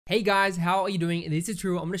Hey guys, how are you doing? In this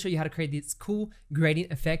tutorial, I'm going to show you how to create this cool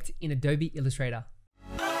gradient effect in Adobe Illustrator.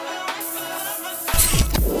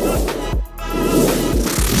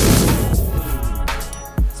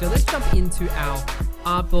 So let's jump into our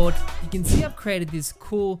artboard. You can see I've created this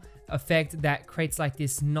cool effect that creates like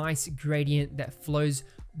this nice gradient that flows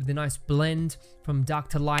with a nice blend from dark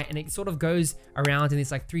to light, and it sort of goes around in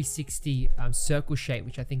this like 360 circle shape,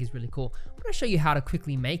 which I think is really cool. I'm going to show you how to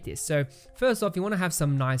quickly make this. So first off, you want to have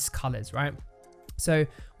some nice colors, right? So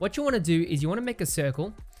what you want to do is you want to make a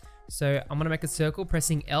circle. So I'm going to make a circle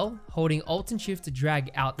pressing L, holding Alt and Shift to drag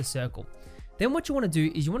out the circle. Then what you want to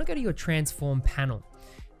do is you want to go to your transform panel.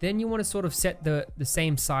 Then you want to sort of set the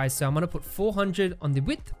same size. So I'm going to put 400 on the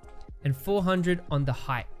width and 400 on the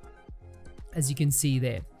height, as you can see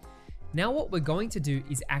there. Now what we're going to do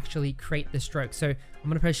is actually create the stroke. So I'm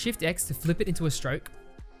going to press Shift X to flip it into a stroke.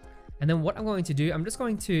 And then what I'm going to do, I'm just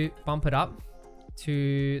going to bump it up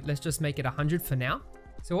to, let's just make it 100 for now.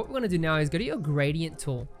 So what we're going to do now is go to your gradient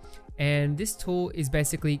tool. And this tool is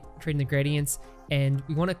basically creating the gradients, and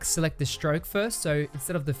we want to select the stroke first. So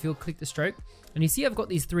instead of the fill, click the stroke. And you see I've got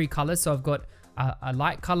these three colors. So I've got a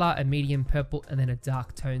light color, a medium purple, and then a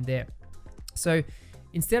dark tone there. So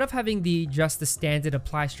instead of having just the standard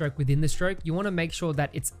apply stroke within the stroke, you want to make sure that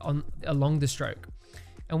it's along the stroke.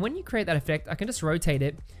 And when you create that effect, I can just rotate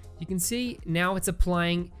it. You can see now it's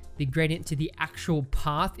applying the gradient to the actual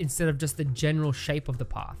path instead of just the general shape of the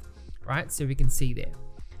path, right? So we can see there.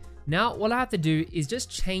 Now, what I have to do is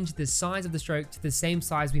just change the size of the stroke to the same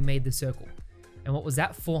size we made the circle. And what was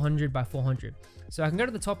that? 400 by 400. So I can go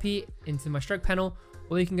to the top here into my stroke panel,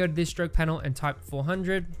 or you can go to this stroke panel and type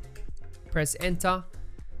 400, press enter.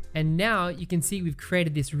 And now you can see we've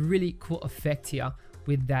created this really cool effect here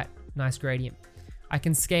with that nice gradient. I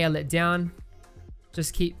can scale it down.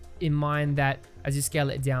 Just keep in mind that as you scale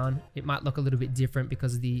it down, it might look a little bit different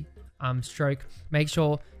because of the stroke. Make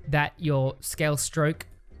sure that your scale stroke,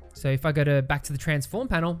 so if I go back to the transform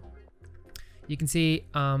panel, you can see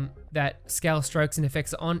that scale strokes and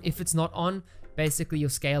effects are on. If it's not on, basically you'll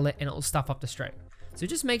scale it and it will stuff up the stroke. So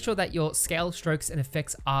just make sure that your scale strokes and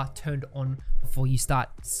effects are turned on before you start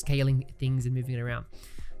scaling things and moving it around.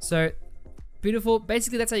 So beautiful.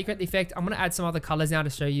 Basically, that's how you create the effect. I'm going to add some other colors now to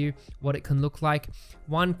show you what it can look like.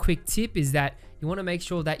 One quick tip is that you want to make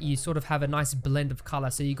sure that you sort of have a nice blend of color.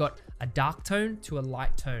 So you got a dark tone to a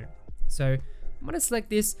light tone. So I'm going to select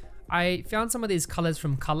this. I found some of these colors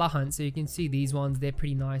from Color Hunt. So you can see these ones, they're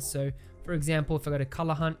pretty nice. So for example, if I go to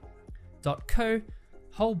colorhunt.co,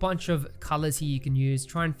 whole bunch of colors here you can use.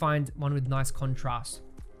 Try and find one with nice contrast.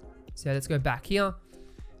 So let's go back here,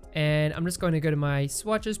 and I'm just going to go to my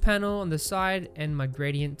swatches panel on the side and my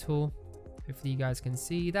gradient tool. Hopefully you guys can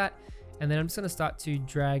see that. And then I'm just going to start to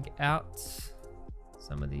drag out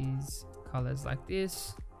some of these colors like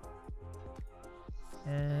this.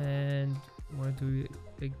 And I want to do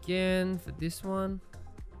it again for this one.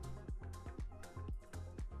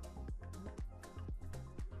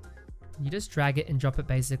 You just drag it and drop it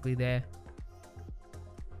basically there.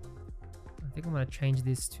 I think I'm going to change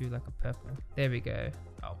this to like a purple. There we go.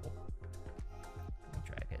 Oh,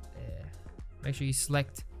 drag it there. Make sure you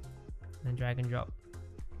select and then drag and drop.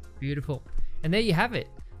 Beautiful. And there you have it.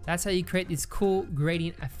 That's how you create this cool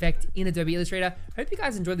gradient effect in Adobe Illustrator. Hope you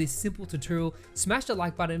guys enjoyed this simple tutorial. Smash the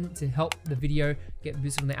like button to help the video get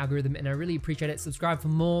boosted on the algorithm, and I really appreciate it. Subscribe for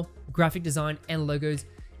more graphic design and logos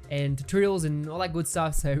and tutorials and all that good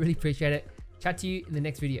stuff. So I really appreciate it. Chat to you in the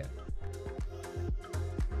next video.